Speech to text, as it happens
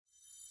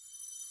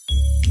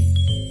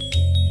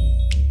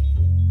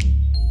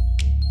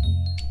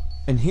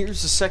And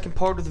here's the second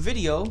part of the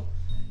video,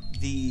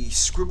 the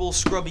Scribble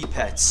Scrubbie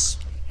Pets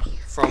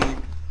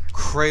from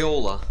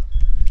Crayola.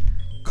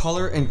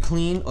 Color and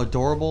clean,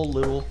 adorable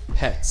little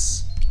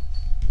pets.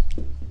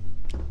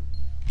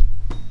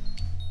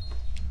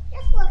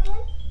 Just looking.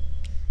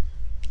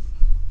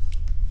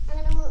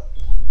 I'm gonna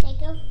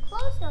take a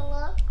closer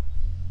look.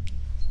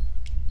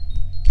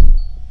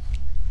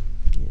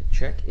 Yeah,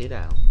 check it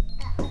out.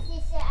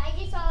 I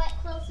just saw it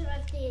closer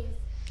up this.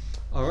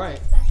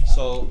 Alright,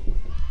 so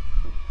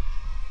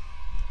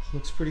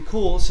looks pretty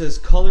cool. It says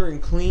color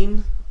and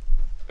clean,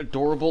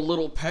 adorable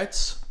little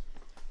pets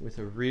with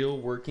a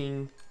real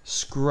working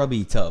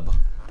scrubby tub.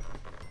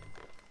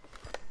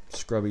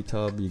 Scrubby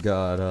tub, you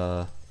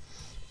got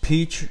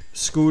Peach,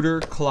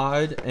 Scooter,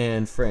 Clyde,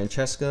 and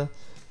Francesca.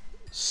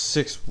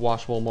 6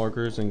 washable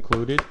markers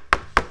included.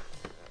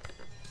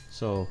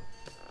 So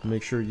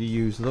make sure you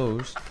use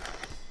those.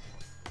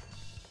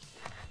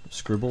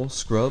 Scribble,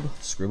 scrub,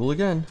 scribble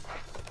again.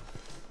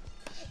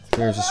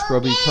 There's a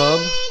scrubby tub.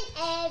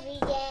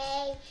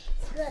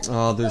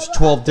 There's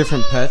 12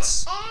 different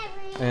pets,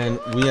 and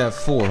we have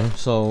 4,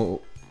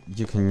 so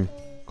you can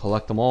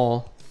collect them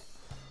all.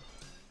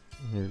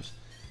 Here's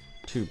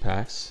 2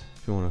 packs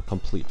if you want to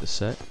complete the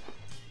set.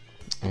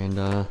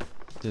 And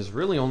there's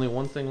really only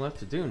one thing left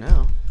to do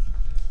now.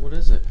 What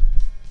is it?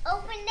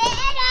 Open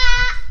it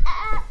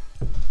up!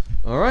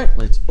 Alright,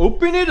 let's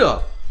open it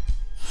up!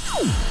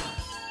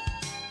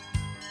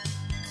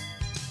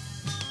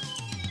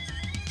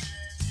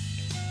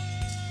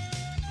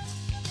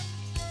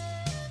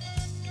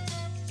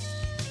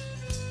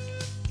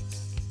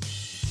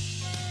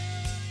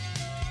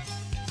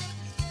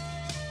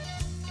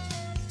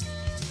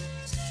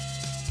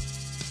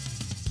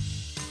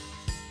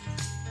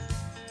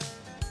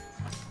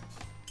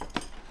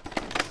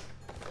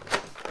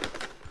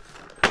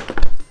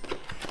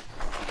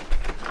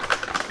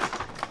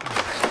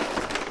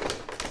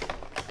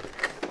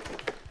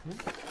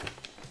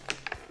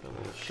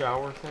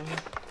 Shower thing.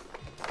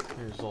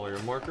 Here's all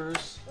your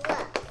markers.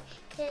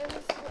 Here's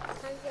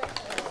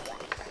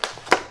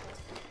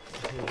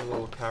the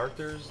little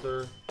characters.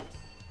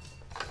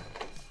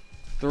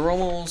 They're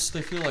almost,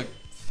 they feel like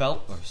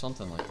felt or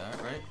something like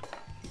that, right?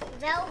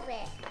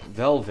 Velvet.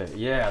 Velvet,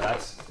 yeah,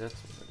 that's what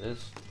it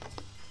is.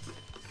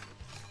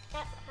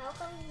 How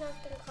come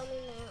nothing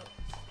coming out?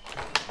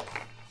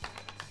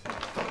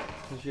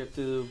 Because you have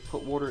to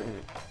put water in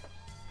it.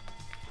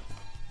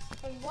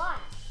 And why?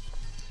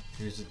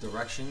 Here's the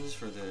directions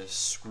for the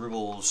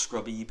Scribble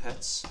Scrubbie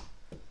Pets.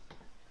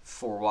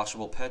 4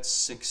 washable pets,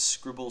 6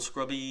 Scribble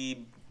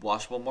Scrubbie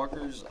washable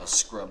markers, a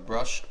scrub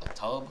brush, a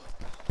tub,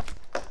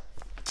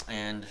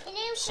 and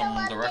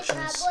some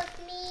directions.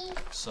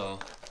 So,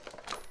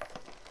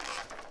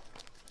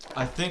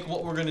 I think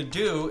what we're gonna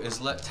do is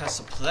let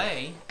Tessa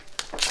play,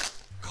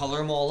 color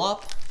them all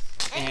up,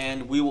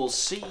 and we will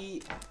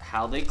see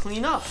how they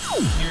clean up.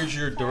 Here's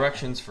your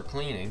directions for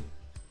cleaning.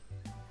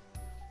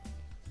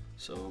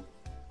 So,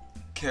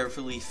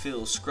 carefully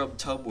fill scrub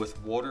tub with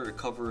water to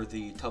cover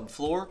the tub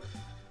floor.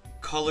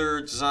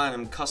 Color, design,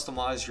 and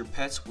customize your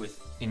pets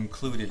with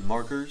included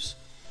markers.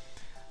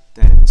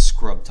 Then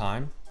scrub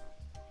time.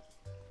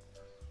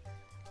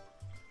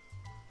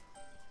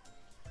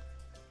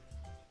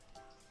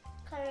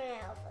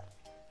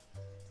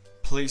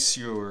 Place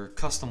your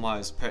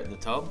customized pet in the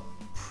tub.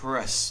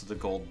 Press the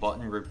gold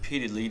button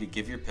repeatedly to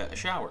give your pet a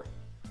shower.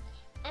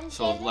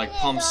 So it like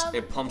pumps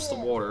the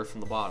water from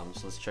the bottom.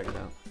 So let's check it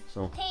out.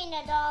 So paint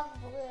a dog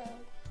blue.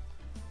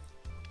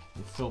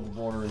 You fill the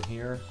water in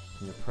here,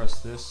 and you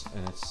press this,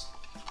 and it's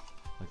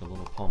like a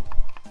little pump.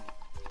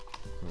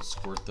 It'll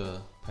squirt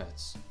the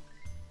pets.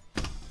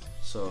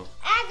 So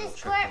I had to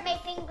squirt my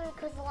finger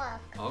because look.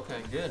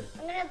 Okay, good.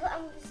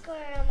 I'm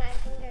squirting on my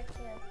finger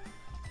too.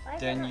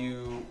 Then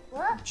you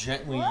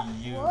gently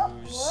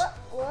use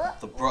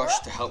the brush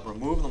to help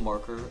remove the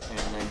marker,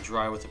 and then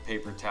dry with a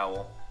paper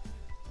towel.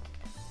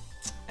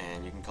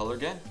 And you can color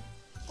again.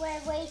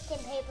 We're wasting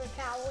paper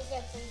towels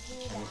if we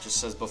do that. And it just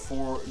says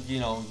before,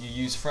 you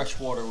use fresh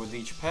water with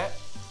each pet.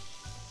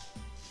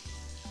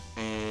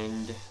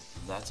 And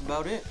that's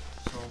about it.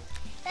 So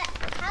but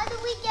how do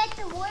we get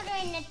the water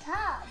in the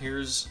tub?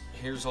 Here's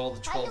all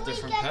the 12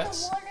 different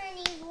pets. How do we get the water in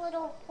these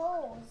little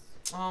holes?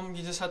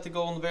 You just have to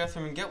go in the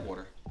bathroom and get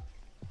water.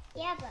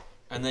 Yeah, but...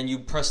 And then you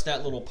press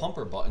that little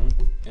pumper button,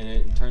 and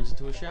it turns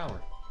into a shower.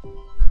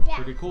 Yeah.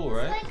 Pretty cool,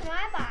 right? It's like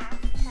my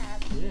bathtub.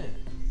 Yeah.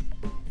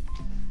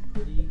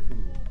 Pretty cool.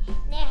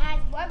 And it has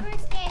rubber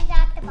stands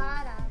at the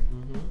bottom.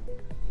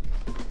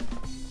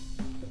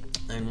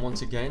 And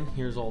once again,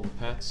 here's all the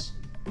pets.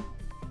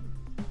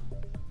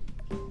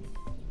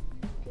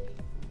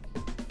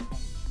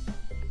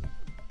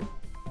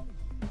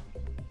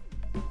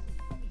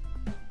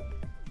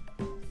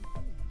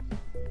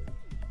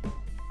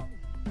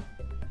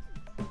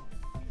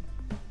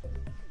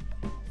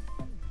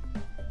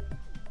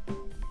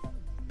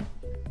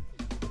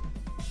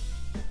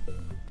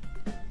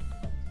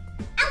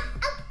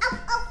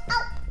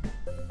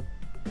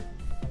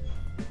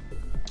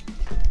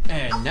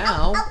 And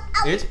now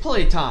it's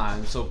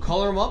playtime. So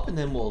color them up and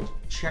then we'll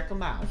check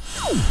them out.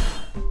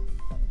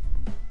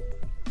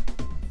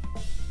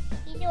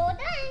 He's all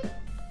done.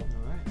 All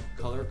right,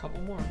 color a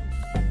couple more.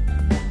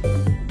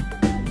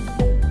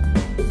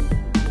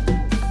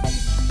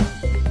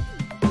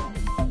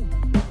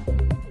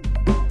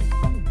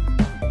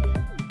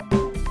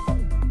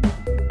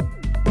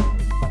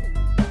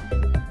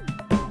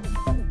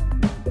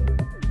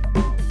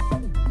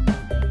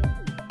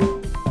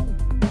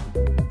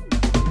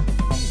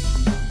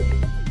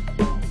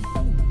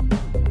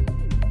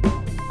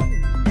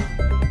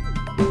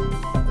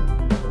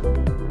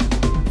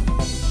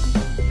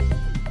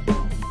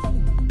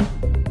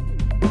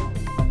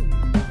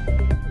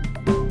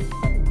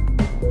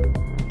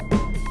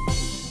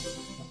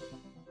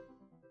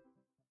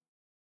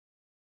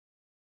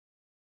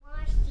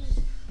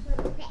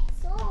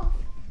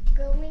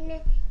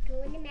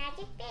 Go in the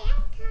magic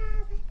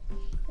bathtub.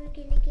 We're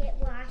gonna get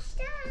washed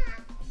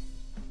up.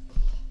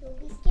 Don't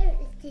be scared.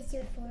 This is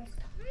your first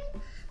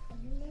time.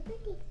 You never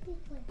did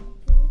before.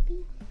 You'll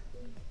be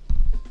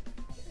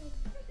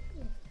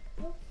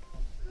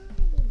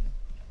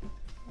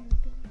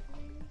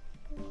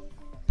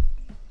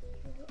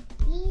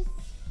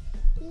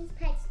these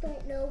pets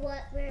don't know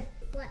why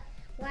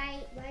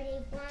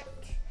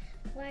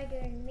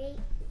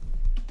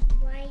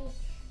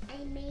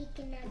I'm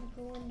making them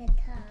go in the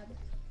tub.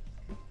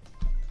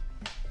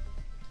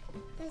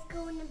 Let's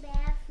go in the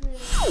bathroom.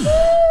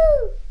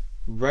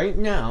 Right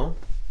now,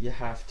 you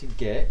have to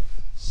get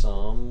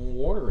some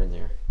water in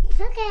there.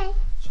 Okay.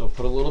 So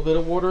put a little bit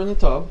of water in the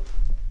tub.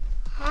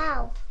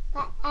 How?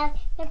 But I'm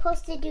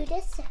supposed to do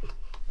this.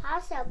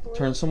 How's that, boy?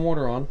 Turn some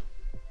water on.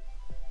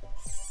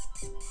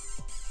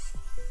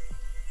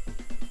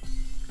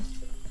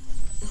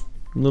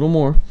 A little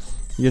more.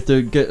 You have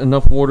to get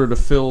enough water to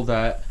fill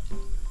that,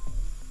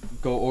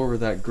 go over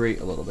that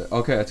grate a little bit.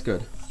 Okay, that's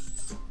good.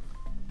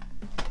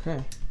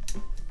 Okay.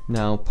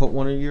 Now put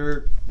one of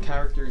your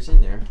characters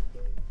in there.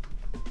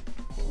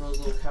 Put one of those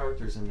little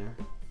characters in there.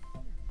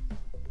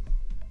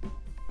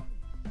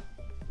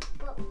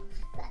 But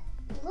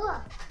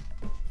look.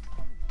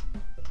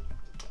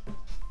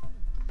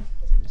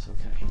 It's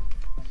okay.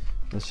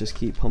 Let's just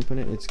keep pumping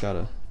it.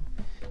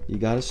 You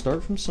gotta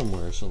start from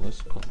somewhere, so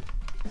let's pump.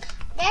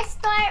 Let's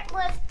start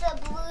with the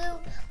blue,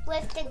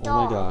 with the dog.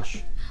 Oh my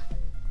gosh.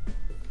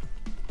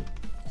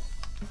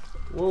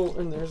 Whoa,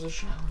 and there's a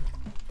shower.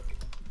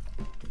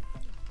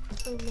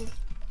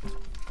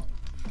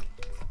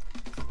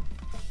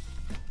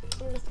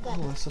 Oh,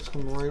 that stuff's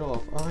coming right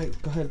off. Alright,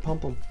 go ahead,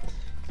 pump them.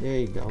 There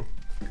you go.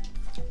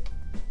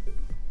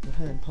 Go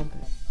ahead, pump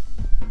it.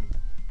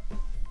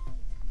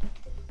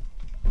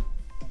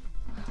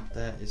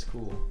 That is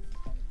cool.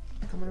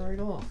 It's coming right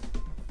off.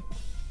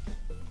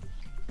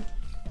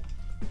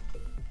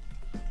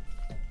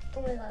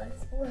 Oh my god,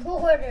 it's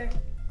water.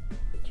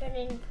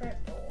 Turning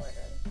purple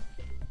water.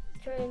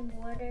 Turning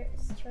water,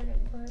 it's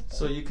turning purple.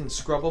 So you can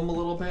scrub them a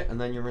little bit and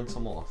then you rinse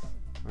them off,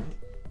 right?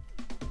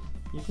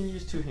 You can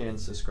use 2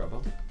 hands to scrub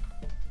them.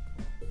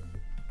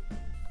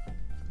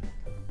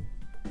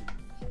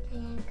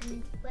 And I'm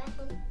going to wet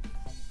him.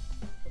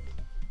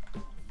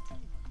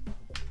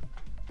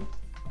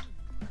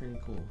 Pretty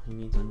cool. He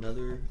needs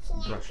another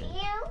brushing.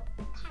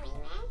 Coming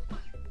right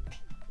back.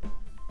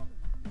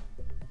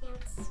 Now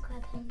let's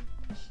scrub him.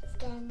 Let's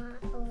get him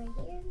over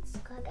here and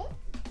scrub it.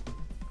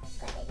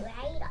 Scrub it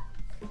right off.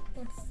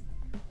 That's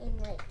in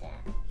like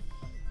that.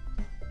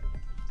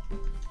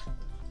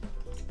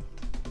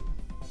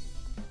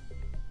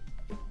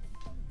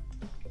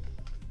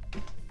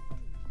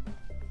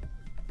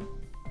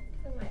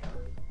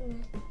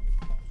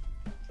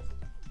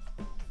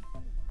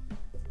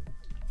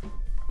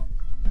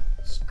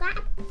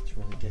 Scrap. Let's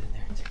really get in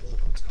there and take a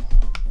look what's going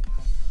on.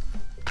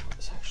 What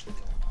is actually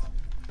going on?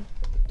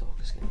 The dog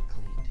is getting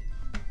cleaned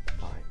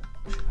by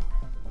a shower.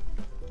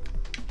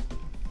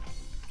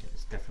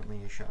 It's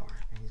definitely a shower,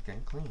 and he's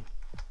getting clean.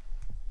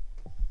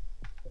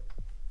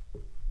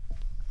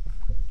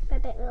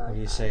 What do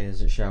you say? Is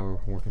the shower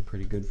working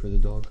pretty good for the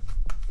dog?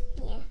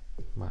 Yeah.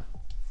 Wow.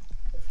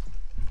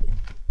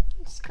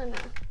 Just gonna.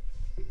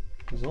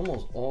 He's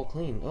almost all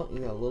clean. Oh, you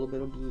got a little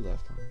bit of blue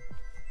left on him.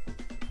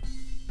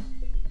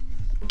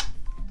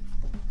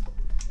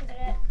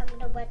 I'm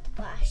gonna wet the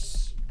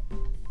brush.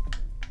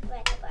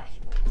 Wet the brush.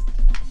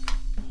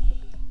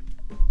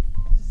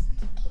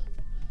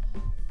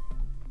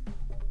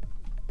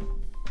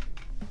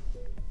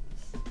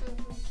 I'm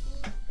gonna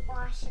keep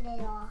washing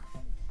it off.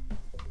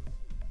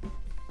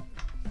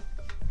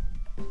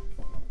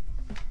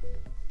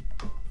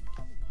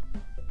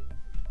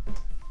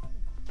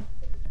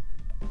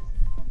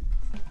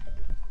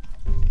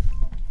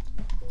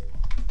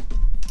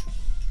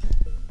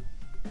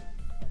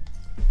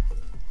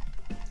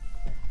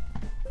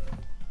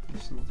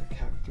 Another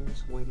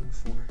characters waiting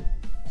for.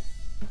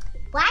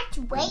 What's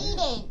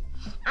waiting?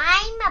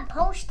 I'm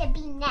supposed to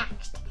be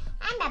next.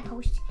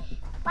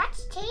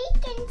 What's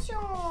taking so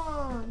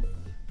long?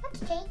 What's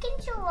taking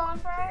so long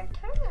for our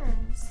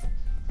turns?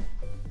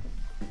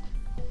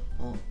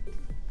 Well,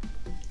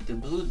 the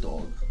blue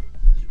dog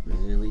is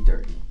really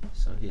dirty.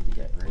 So he had to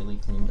get really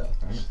cleaned up,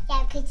 right?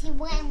 Yeah, because he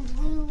went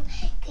blue,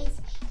 because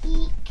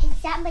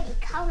somebody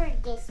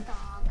colored this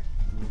dog.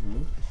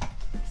 Mm-hmm.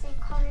 So they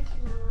colored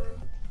him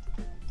on.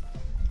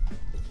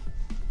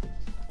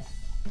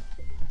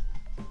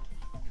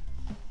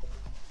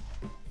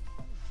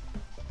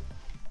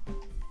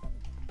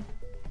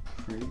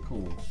 Pretty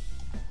cool.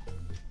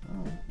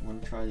 Oh,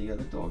 want to try the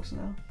other dogs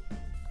now?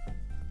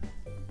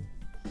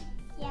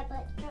 Yeah,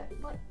 but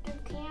there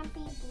can't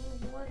be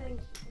blue water in here.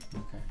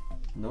 Okay.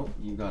 Nope,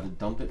 you gotta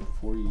dump it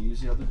before you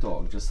use the other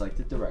dog, just like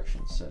the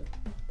directions said.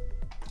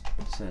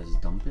 It says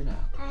dump it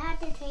out. I have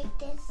to take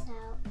this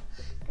out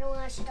and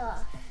wash it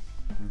off.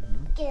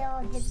 Mm-hmm. Get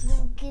all the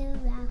blue goo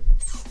out.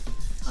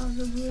 All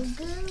the blue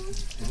goo.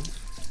 Okay.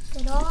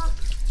 Get off.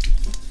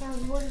 Now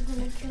the water's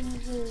gonna turn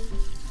blue.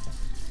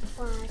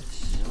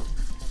 Watch. Yep.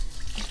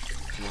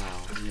 Wow,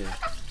 yeah.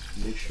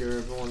 Make sure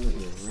everyone that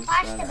you rinse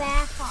Wash that the out.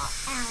 bath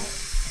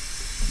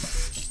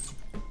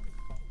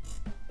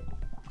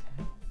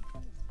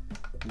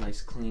out.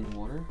 Nice clean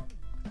water.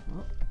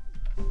 Oh.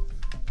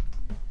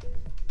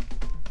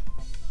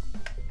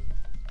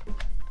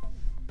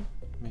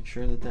 Make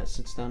sure that that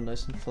sits down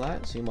nice and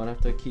flat, so you might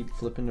have to keep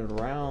flipping it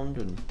around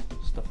and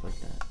stuff like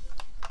that.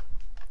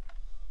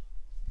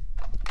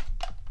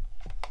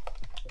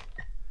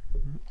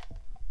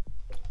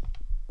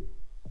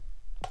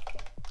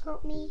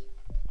 Help me.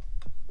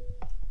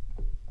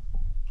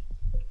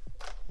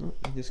 You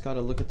just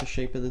gotta look at the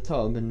shape of the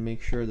tub and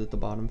make sure that the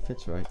bottom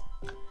fits right.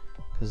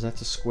 Because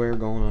that's a square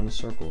going on a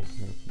circle.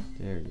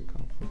 There you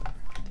go. Flip it around.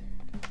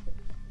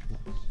 There you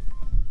go.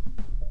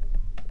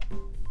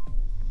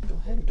 Nice. Go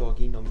ahead,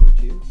 doggy number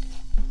 2.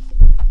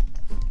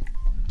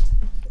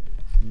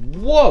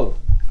 Whoa!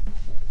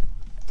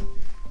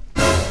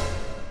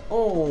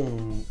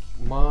 Oh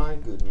my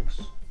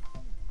goodness.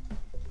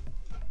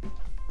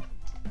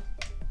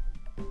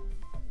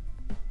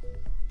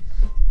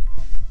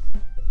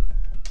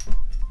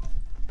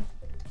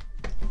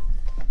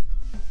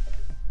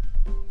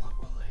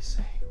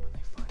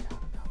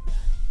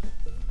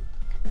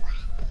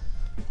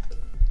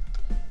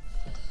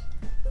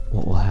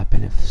 What will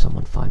happen if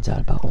someone finds out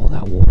about all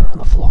that water on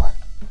the floor?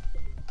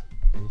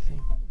 Anything?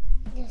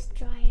 Just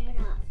dry it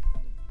up.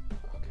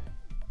 Okay.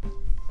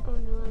 Oh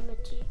no, I'm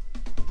itchy.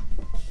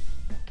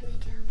 Give me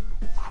down.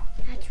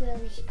 That's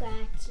really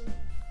scratchy.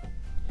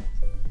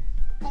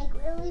 Like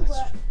really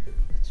what?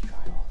 Let's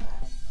try all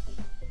that.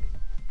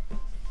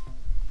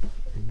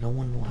 And no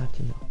one will have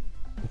to know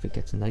if it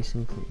gets nice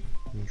and clean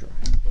and dry.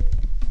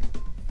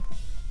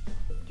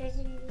 There's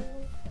a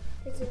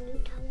new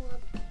towel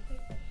up there.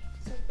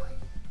 So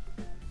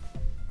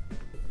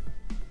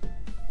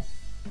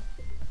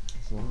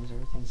As long as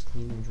everything's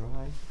clean and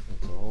dry,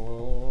 it's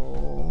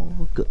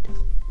all good.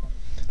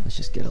 Let's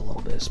just get a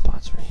little bit of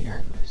spots right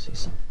here. Let me see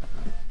some.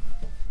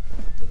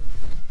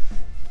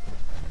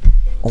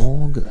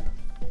 All good.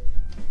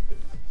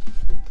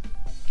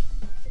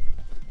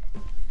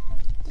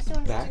 this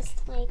one's Back.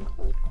 just like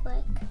really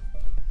quick.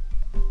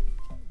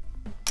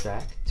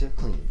 Back to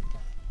clean.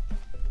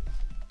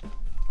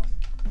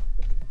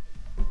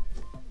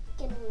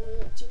 Getting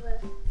really itchy.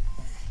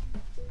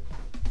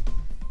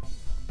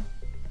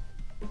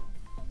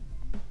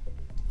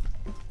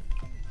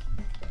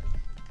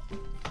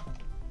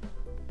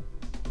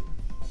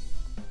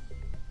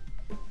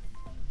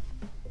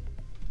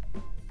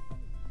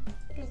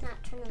 It's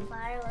not turning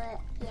violet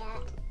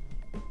yet.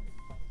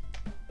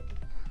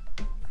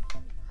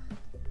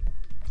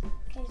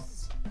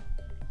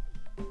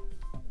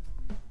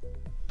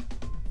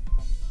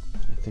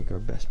 I think our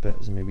best bet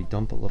is maybe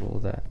dump a little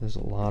of that. There's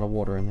a lot of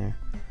water in there.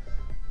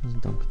 Let's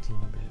dump a teeny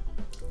bit.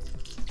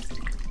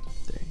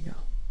 There you go.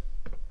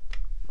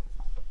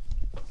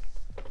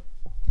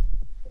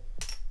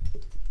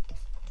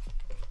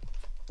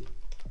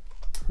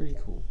 Pretty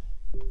cool.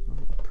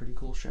 Pretty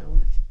cool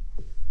shower.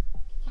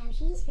 Now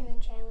she's gonna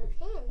try with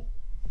him.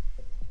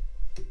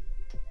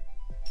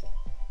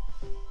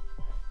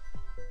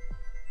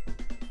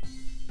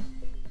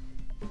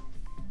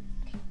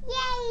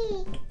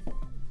 Yay!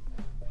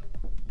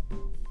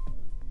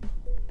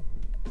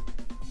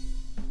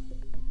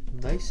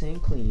 Nice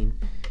and clean.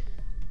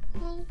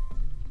 Okay.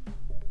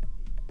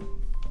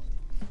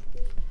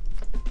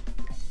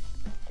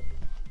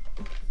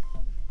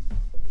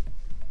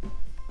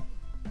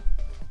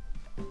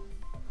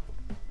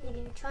 And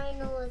I'm trying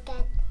to look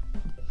at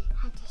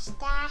the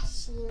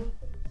statue.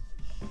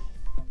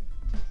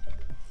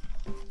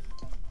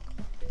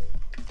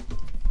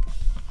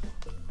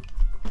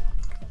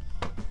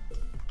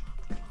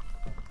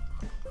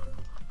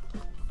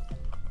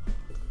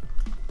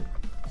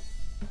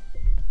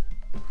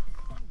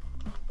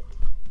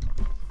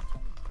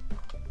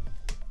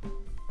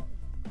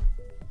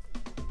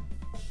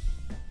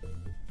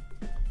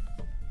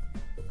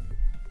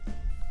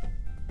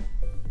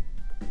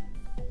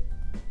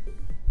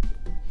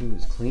 He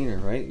was cleaner,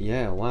 right?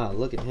 Yeah, wow,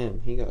 look at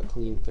him. He got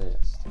clean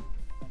fast.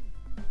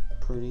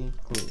 Pretty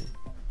clean.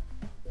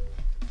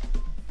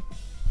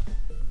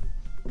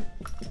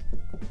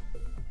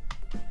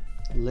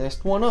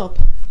 Last one up.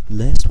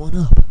 Last one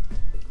up.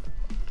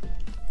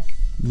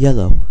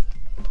 Yellow.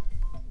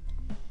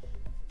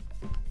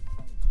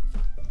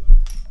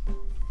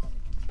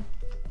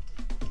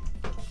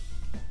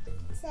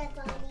 Except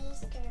on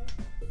Easter.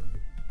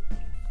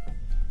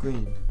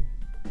 Green.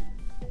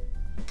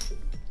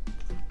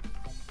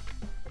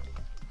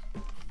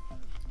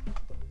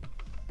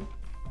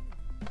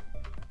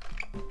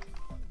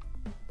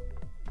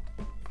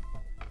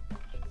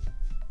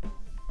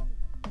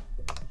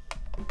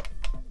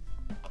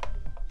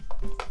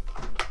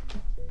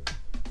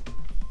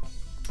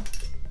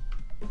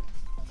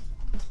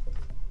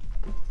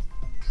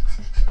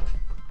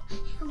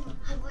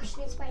 I'm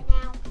washing this right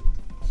now.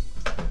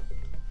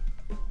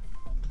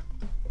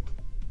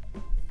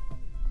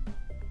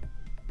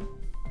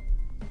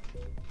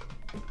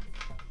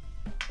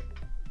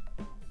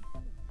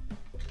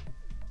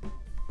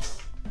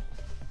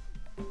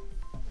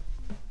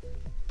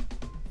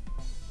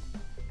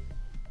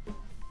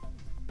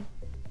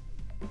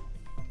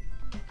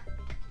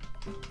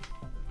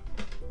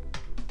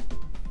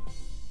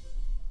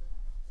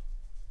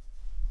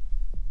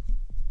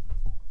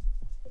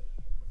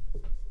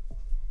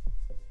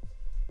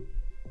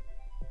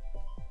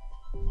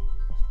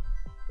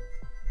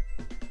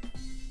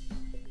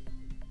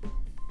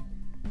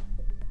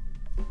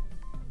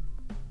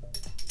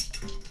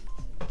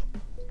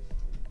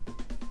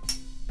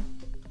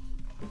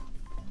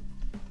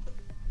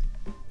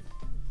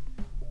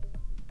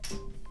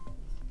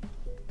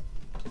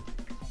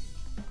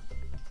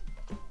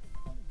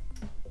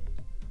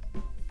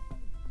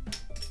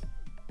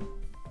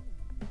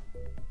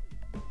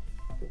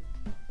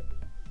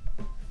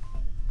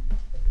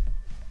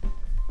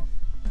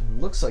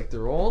 Looks like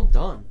they're all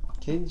done.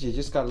 Kids, you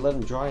just gotta let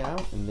them dry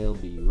out and they'll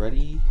be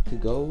ready to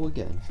go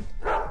again.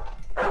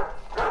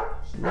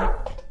 See?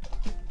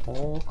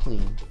 All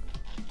clean.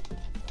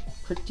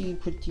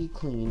 Pretty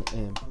clean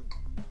and...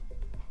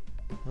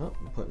 Oh,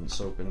 I'm putting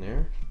soap in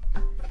there.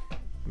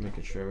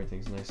 Making sure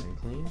everything's nice and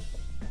clean.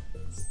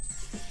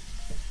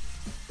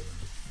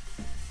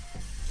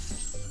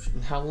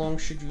 And how long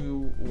should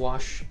you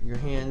wash your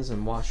hands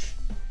and wash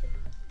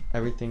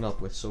everything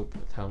up with soap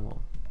with? How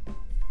long?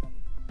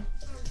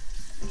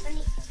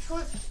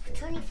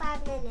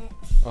 25 minutes.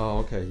 Oh,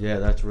 okay. Yeah,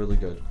 that's really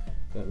good.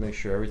 That makes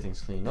sure everything's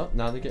cleaned up.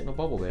 Now they're getting a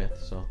bubble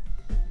bath, so.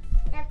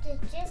 You have to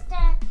just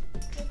get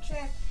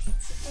your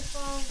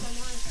phone from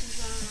one to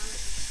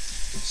the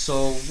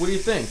So, what do you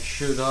think?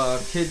 Should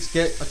kids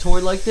get a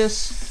toy like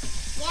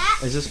this?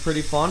 Yeah. Is this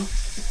pretty fun?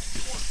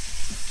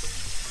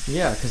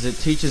 Yeah, because it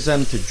teaches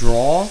them to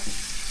draw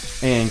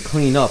and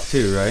clean up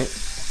too, right?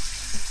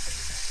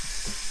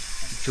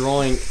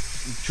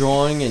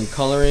 Drawing and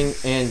coloring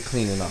and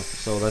cleaning up.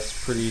 So that's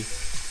pretty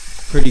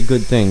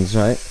good things,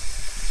 right?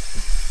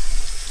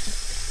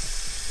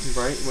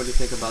 Right? What do you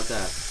think about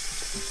that?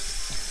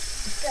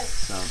 Good.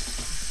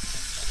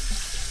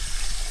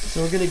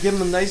 So we're gonna give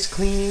them a nice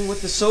cleaning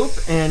with the soap,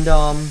 and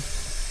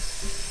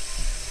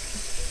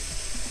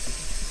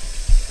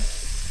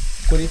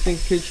what do you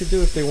think kids should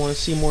do if they want to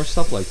see more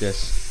stuff like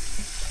this?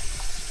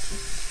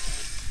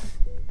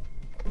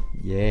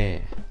 Yeah,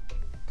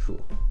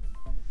 cool.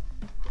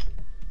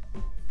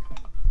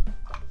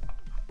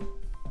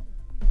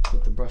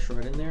 Put the brush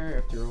right in there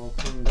after you're all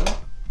cleaned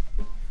up.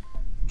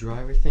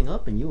 Dry everything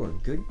up and you are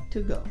good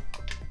to go.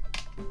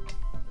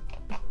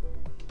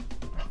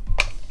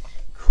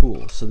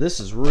 Cool, so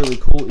this is really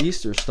cool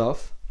Easter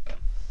stuff.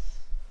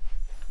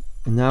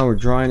 And now we're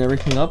drying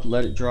everything up,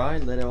 let it dry,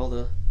 let all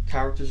the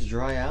characters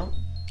dry out.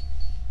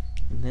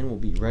 And then we'll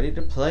be ready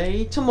to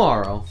play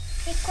tomorrow.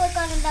 Just click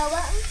on the bell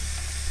button.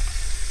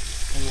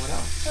 And what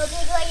else? Hope you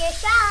enjoy your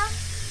show.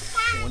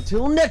 Bye. So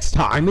until next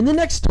time in the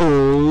next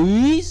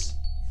toys.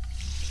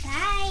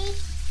 Bye.